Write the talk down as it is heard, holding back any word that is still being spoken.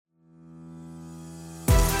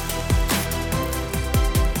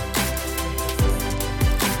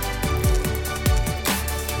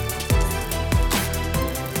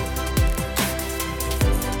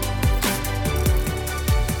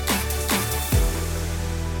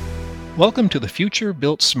Welcome to The Future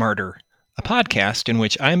Built Smarter, a podcast in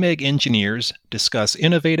which IMEG engineers discuss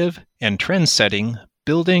innovative and trend-setting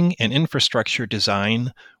building and infrastructure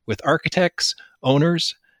design with architects,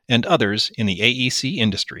 owners, and others in the AEC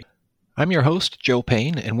industry. I'm your host, Joe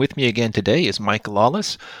Payne, and with me again today is Mike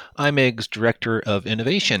Lawless, IMEG's Director of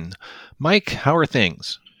Innovation. Mike, how are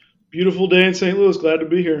things? Beautiful day in St. Louis. Glad to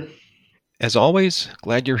be here. As always,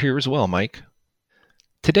 glad you're here as well, Mike.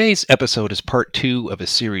 Today's episode is part 2 of a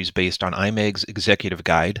series based on IMEG's executive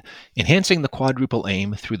guide, Enhancing the Quadruple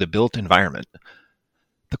Aim Through the Built Environment.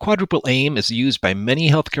 The Quadruple Aim is used by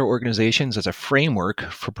many healthcare organizations as a framework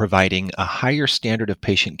for providing a higher standard of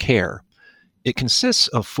patient care. It consists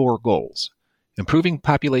of 4 goals: improving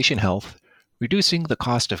population health, reducing the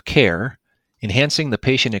cost of care, enhancing the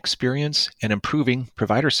patient experience, and improving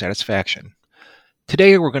provider satisfaction.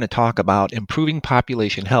 Today we're going to talk about improving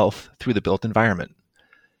population health through the built environment.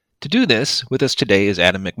 To do this, with us today is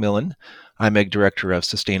Adam McMillan, IMEG Director of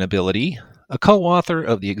Sustainability, a co-author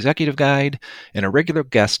of the Executive Guide, and a regular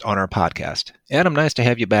guest on our podcast. Adam, nice to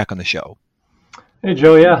have you back on the show. Hey,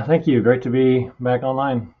 Joe. Yeah, thank you. Great to be back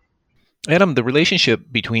online. Adam, the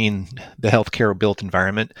relationship between the healthcare built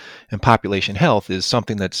environment and population health is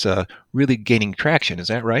something that's really gaining traction. Is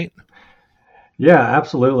that right? Yeah,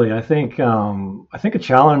 absolutely. I think a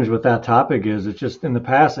challenge with that topic is it's just in the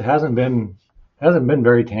past it hasn't been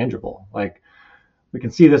very tangible. Like, we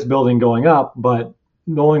can see this building going up, but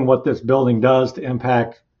knowing what this building does to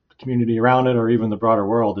impact the community around it or even the broader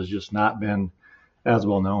world has just not been as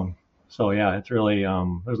well known. So yeah, it's really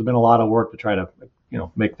there's been a lot of work to try to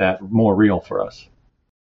make that more real for us.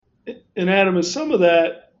 And Adam, is some of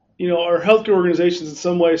that, our healthcare organizations in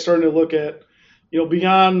some way starting to look at,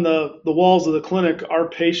 beyond the walls of the clinic, our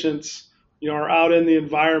patients, are out in the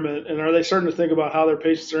environment, and are they starting to think about how their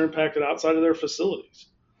patients are impacted outside of their facilities?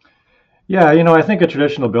 Yeah, I think a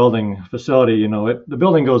traditional building facility, the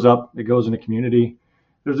building goes up, it goes in a community.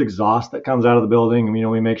 There's exhaust that comes out of the building,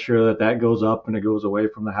 and we make sure that goes up and it goes away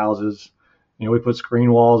from the houses. We put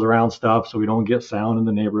screen walls around stuff so we don't get sound in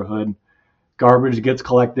the neighborhood. Garbage gets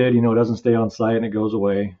collected, it doesn't stay on site and it goes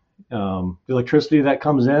away. The electricity that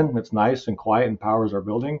comes in, it's nice and quiet and powers our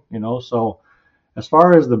building, So as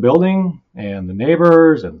far as the building and the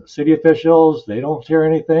neighbors and the city officials, they don't hear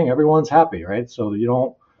anything. Everyone's happy, right? So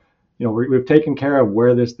we've taken care of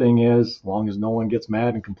where this thing is. As long as no one gets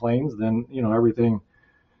mad and complains, then, everything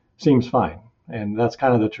seems fine. And that's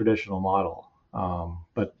kind of the traditional model.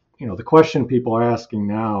 But the question people are asking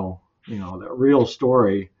now, the real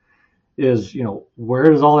story is,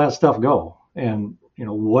 where does all that stuff go? And,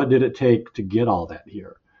 what did it take to get all that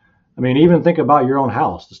here? I mean, even think about your own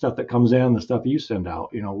house, the stuff that comes in, the stuff you send out,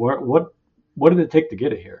 what did it take to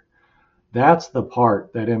get it here? That's the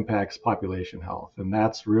part that impacts population health. And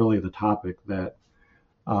that's really the topic that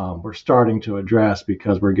we're starting to address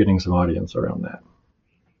because we're getting some audience around that.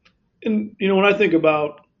 And, when I think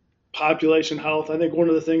about population health, I think one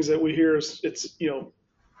of the things that we hear is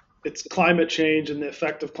it's climate change and the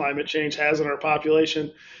effect of climate change has on our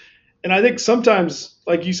population. And I think sometimes,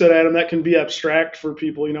 like you said, Adam, that can be abstract for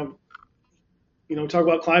people. Talk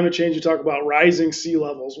about climate change, you talk about rising sea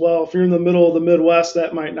levels. Well, if you're in the middle of the Midwest,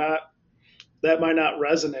 that might not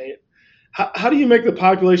resonate. How do you make the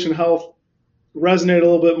population health resonate a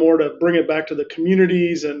little bit more to bring it back to the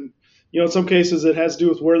communities? And in some cases, it has to do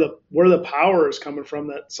with where the power is coming from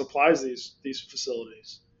that supplies these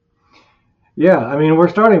facilities. Yeah, I mean,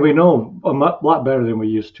 we know a lot better than we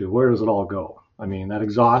used to. Where does it all go? I mean, that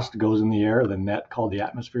exhaust goes in the air, the net called the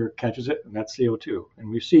atmosphere catches it, and that's CO2. And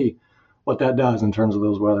we see what that does in terms of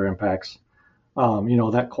those weather impacts.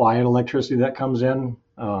 That quiet electricity that comes in,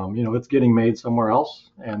 it's getting made somewhere else,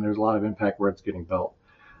 and there's a lot of impact where it's getting built.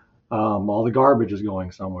 All the garbage is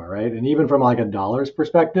going somewhere, right? And even from like a dollars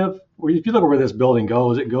perspective, if you look at where this building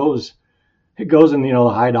goes, it goes in the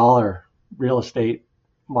high dollar real estate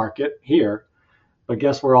market here. But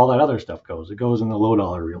guess where all that other stuff goes? It goes in the low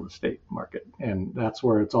dollar real estate market. And that's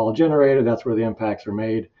where it's all generated. That's where the impacts are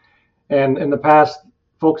made. And in the past,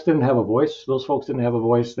 folks didn't have a voice. Those folks didn't have a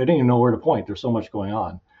voice. They didn't even know where to point. There's so much going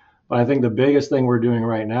on. But I think the biggest thing we're doing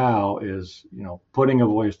right now is, putting a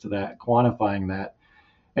voice to that, quantifying that.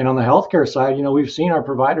 And on the healthcare side, we've seen our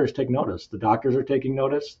providers take notice. The doctors are taking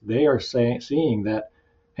notice. They are seeing that,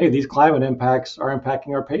 hey, these climate impacts are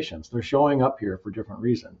impacting our patients. They're showing up here for different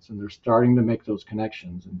reasons, and they're starting to make those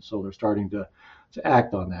connections. And so they're starting to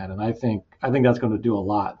act on that. And I think that's going to do a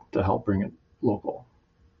lot to help bring it local.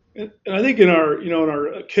 And I think in our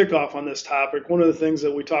kickoff on this topic, one of the things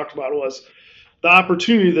that we talked about was the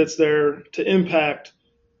opportunity that's there to impact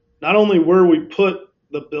not only where we put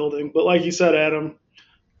the building, but like you said, Adam,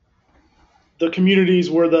 the communities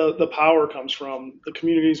where the power comes from, the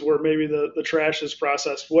communities where maybe the trash is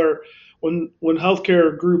processed, where when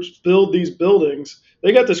healthcare groups build these buildings,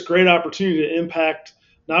 they got this great opportunity to impact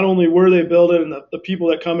not only where they build it and the people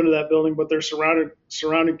that come into that building, but their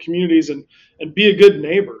surrounding communities, and be a good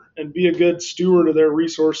neighbor and be a good steward of their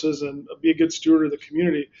resources and be a good steward of the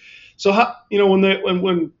community. So how,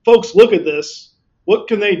 when folks look at this, what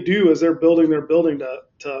can they do as they're building their building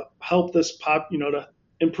to help this to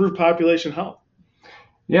improve population health?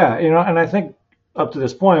 Yeah, and I think up to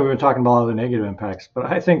this point we've been talking about all the negative impacts, but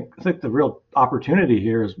I think the real opportunity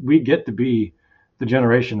here is we get to be the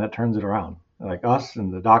generation that turns it around. Like us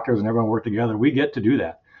and the doctors and everyone work together, we get to do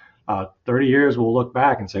that. 30 years, we'll look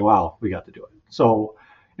back and say, wow, we got to do it. So,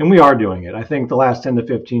 and we are doing it. I think the last 10 to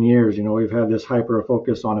 15 years, we've had this hyper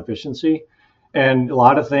focus on efficiency. And a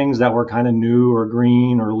lot of things that were kind of new or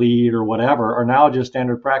green or lead or whatever are now just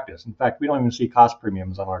standard practice. In fact, we don't even see cost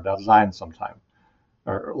premiums on our designs sometimes,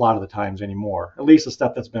 or a lot of the times anymore, at least the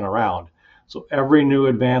stuff that's been around. So every new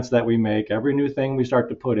advance that we make, every new thing we start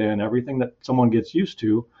to put in, everything that someone gets used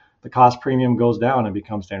to, the cost premium goes down and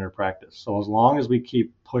becomes standard practice. So as long as we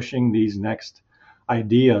keep pushing these next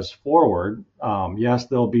ideas forward, yes,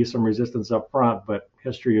 there'll be some resistance up front, but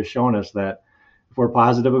history has shown us that if we're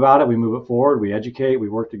positive about it, we move it forward, we educate, we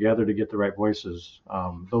work together to get the right voices.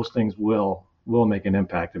 Those things will make an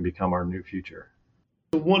impact and become our new future.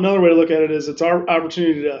 One other way to look at it is it's our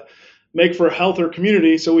opportunity to make for a healthier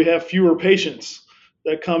community, so we have fewer patients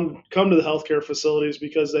that come to the healthcare facilities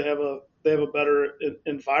because they have a better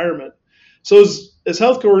environment. So as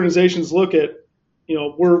healthcare organizations look at,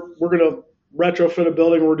 we're going to retrofit a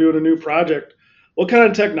building, we're doing a new project. What kind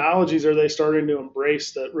of technologies are they starting to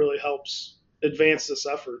embrace that really helps advance this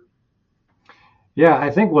effort? Yeah,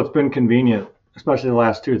 I think what's been convenient, especially the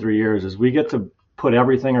last 2 or 3 years, is we get to put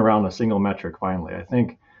everything around a single metric finally. I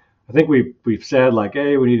think we've said like,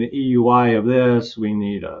 hey, we need an EUI of this, we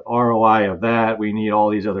need a ROI of that, we need all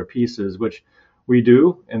these other pieces, which we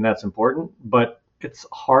do, and that's important, but it's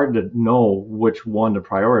hard to know which one to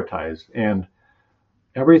prioritize. And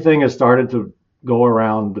everything has started to go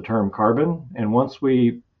around the term carbon. And once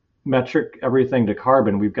we metric everything to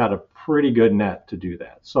carbon, we've got a pretty good net to do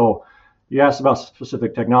that. So you asked about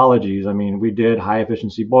specific technologies. I mean, we did high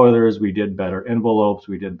efficiency boilers, we did better envelopes,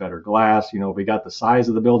 we did better glass. We got the size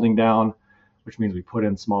of the building down, which means we put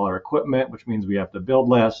in smaller equipment, which means we have to build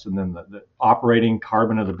less. And then the operating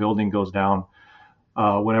carbon of the building goes down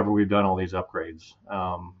whenever we've done all these upgrades.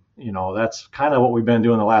 That's kind of what we've been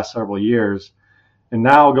doing the last several years. And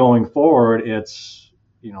now going forward, it's,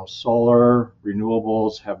 solar,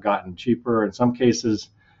 renewables have gotten cheaper. In some cases,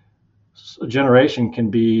 a generation can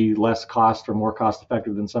be less cost or more cost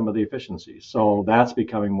effective than some of the efficiencies. So that's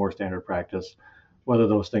becoming more standard practice, whether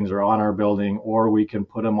those things are on our building or we can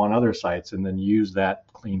put them on other sites and then use that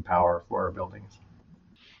clean power for our buildings.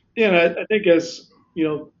 Yeah, and I think as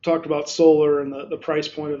talked about solar and the price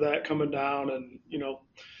point of that coming down, and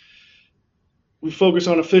we focus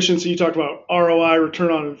on efficiency. You talked about ROI, return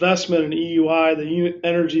on investment, and EUI, the unit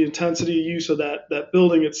energy intensity use of that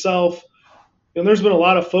building itself. And there's been a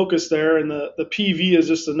lot of focus there, and the PV is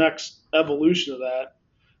just the next evolution of that.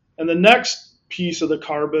 And the next piece of the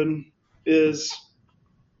carbon is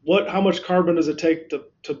how much carbon does it take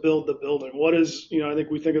to build the building? What is, I think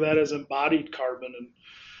we think of that as embodied carbon. And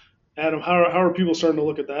Adam, how are people starting to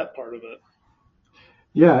look at that part of it?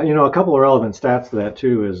 Yeah, a couple of relevant stats to that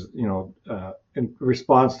too is, in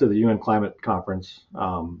response to the UN climate conference,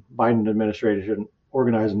 Biden administration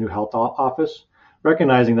organized a new health office,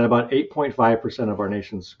 recognizing that about 8.5% of our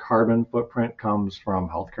nation's carbon footprint comes from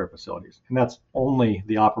healthcare facilities. And that's only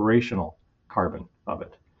the operational carbon of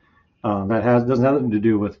it. That doesn't have anything to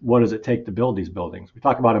do with what does it take to build these buildings. We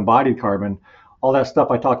talk about embodied carbon, all that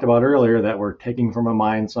stuff I talked about earlier that we're taking from a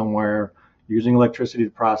mine somewhere, using electricity to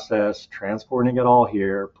process, transporting it all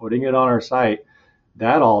here, putting it on our site,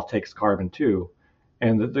 that all takes carbon too.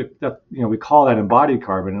 And we call that embodied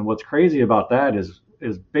carbon. And what's crazy about that is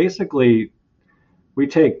basically we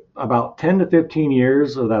take about 10 to 15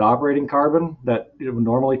 years of that operating carbon that it would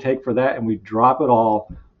normally take for that, and we drop it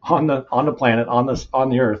all on the planet, on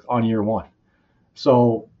the earth on year one.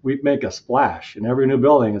 So we make a splash, and every new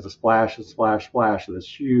building is a splash, of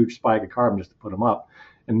this huge spike of carbon just to put them up.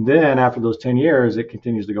 And then after those 10 years, it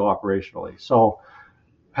continues to go operationally. So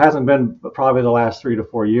it hasn't been probably the last 3 to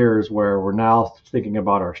 4 years where we're now thinking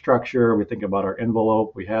about our structure, we think about our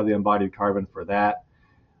envelope, we have the embodied carbon for that.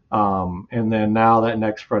 And then now that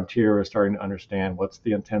next frontier is starting to understand what's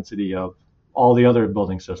the intensity of all the other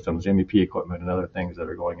building systems, MEP equipment and other things that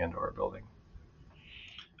are going into our building.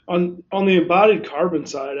 On the embodied carbon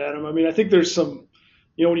side, Adam, I mean, I think there's some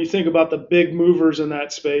when you think about the big movers in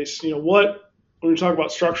that space, when you talk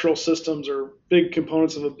about structural systems or big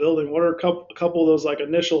components of a building, what are a couple of those like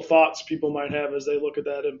initial thoughts people might have as they look at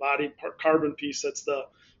that embodied carbon piece? That's the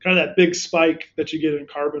kind of that big spike that you get in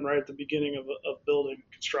carbon right at the beginning of building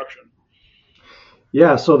construction.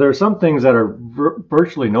 Yeah, so there's some things that are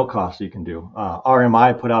virtually no cost you can do.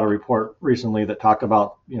 RMI put out a report recently that talked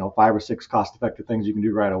about 5 or 6 cost-effective things you can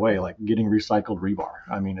do right away, like getting recycled rebar.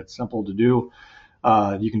 I mean, it's simple to do.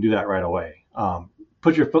 You can do that right away.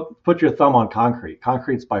 Put your thumb on concrete.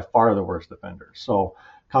 Concrete's by far the worst offender. So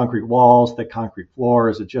concrete walls, thick concrete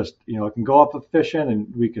floors, it just it can go up efficient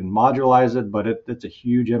and we can modularize it, but it's a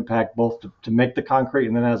huge impact both to make the concrete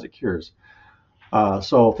and then as it cures.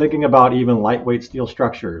 So thinking about even lightweight steel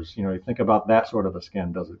structures, you think about that sort of a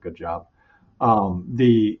skin does a good job.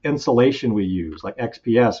 The insulation we use, like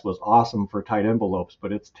XPS, was awesome for tight envelopes,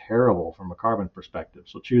 but it's terrible from a carbon perspective.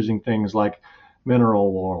 So choosing things like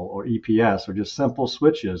mineral wool or EPS or just simple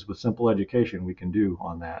switches with simple education we can do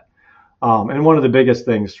on that. And one of the biggest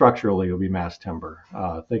things structurally will be mass timber,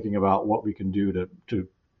 thinking about what we can do to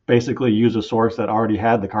basically use a source that already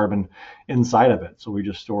had the carbon inside of it. So we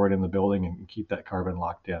just store it in the building and keep that carbon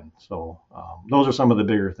locked in. So those are some of the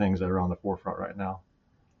bigger things that are on the forefront right now.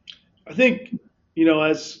 I think,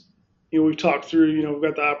 as we've talked through, we've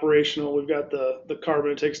got the operational, we've got the carbon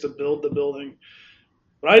it takes to build the building.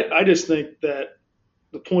 But I just think that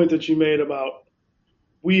the point that you made about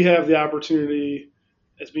we have the opportunity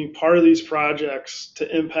as being part of these projects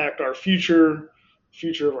to impact our future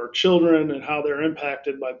of our children and how they're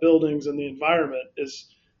impacted by buildings and the environment is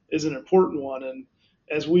an important one. And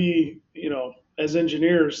as we, as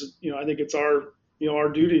engineers, I think it's our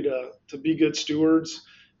duty to be good stewards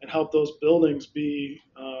and help those buildings be,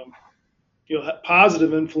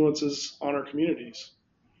 positive influences on our communities.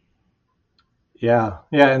 Yeah.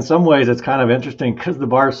 In some ways, it's kind of interesting because the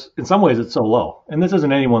bar's, in some ways, it's so low. And this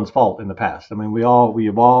isn't anyone's fault in the past. I mean, we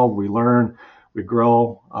evolve, we learn, we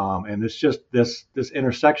grow, and it's just this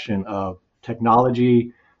intersection of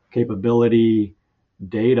technology, capability,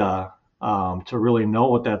 data, to really know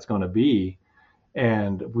what that's going to be.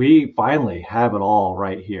 And we finally have it all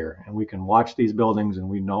right here, and we can watch these buildings and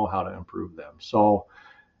we know how to improve them. So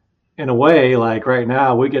in a way, like right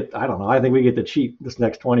now, I think we get to cheat this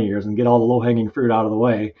next 20 years and get all the low hanging fruit out of the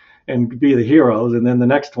way and be the heroes. And then the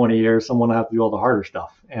next 20 years, someone will have to do all the harder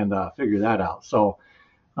stuff and figure that out. So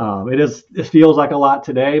it feels like a lot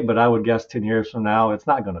today, but I would guess 10 years from now, it's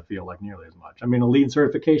not going to feel like nearly as much. I mean, a LEED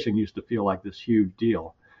certification used to feel like this huge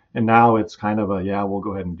deal. And now it's kind of we'll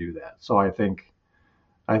go ahead and do that. So I think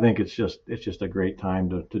it's just a great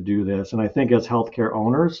time to do this. And I think as healthcare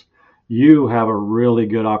owners, you have a really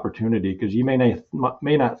good opportunity because you may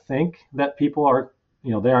not think that people are,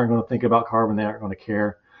 they aren't going to think about carbon, they aren't going to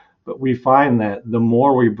care. But we find that the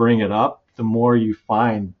more we bring it up, the more you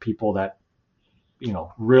find people that,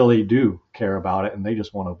 really do care about it and they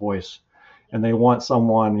just want a voice. And they want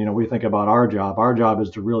someone, we think about our job. Our job is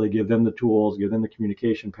to really give them the tools, give them the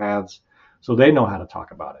communication paths so they know how to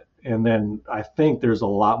talk about it. And then I think there's a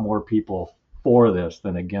lot more people for this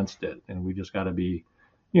than against it. And we just got to be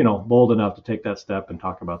bold enough to take that step and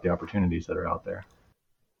talk about the opportunities that are out there.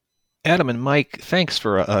 Adam and Mike, thanks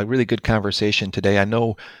for a really good conversation today. I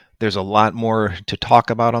know there's a lot more to talk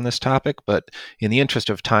about on this topic, but in the interest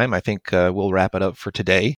of time, I think we'll wrap it up for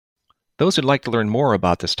today. Those who'd like to learn more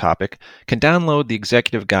about this topic can download the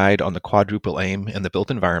executive guide on the quadruple aim and the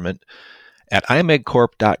built environment at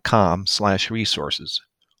imegcorp.com/resources.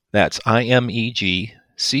 That's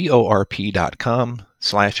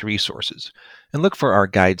imegcorp.com/resources. And look for our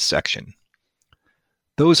guides section.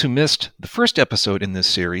 Those who missed the first episode in this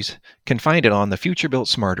series can find it on the Future Built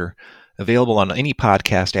Smarter, available on any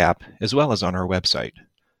podcast app as well as on our website.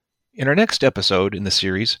 In our next episode in the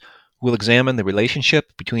series, we'll examine the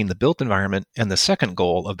relationship between the built environment and the second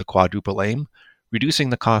goal of the quadruple aim, reducing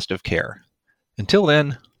the cost of care. Until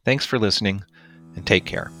then, thanks for listening and take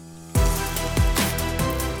care.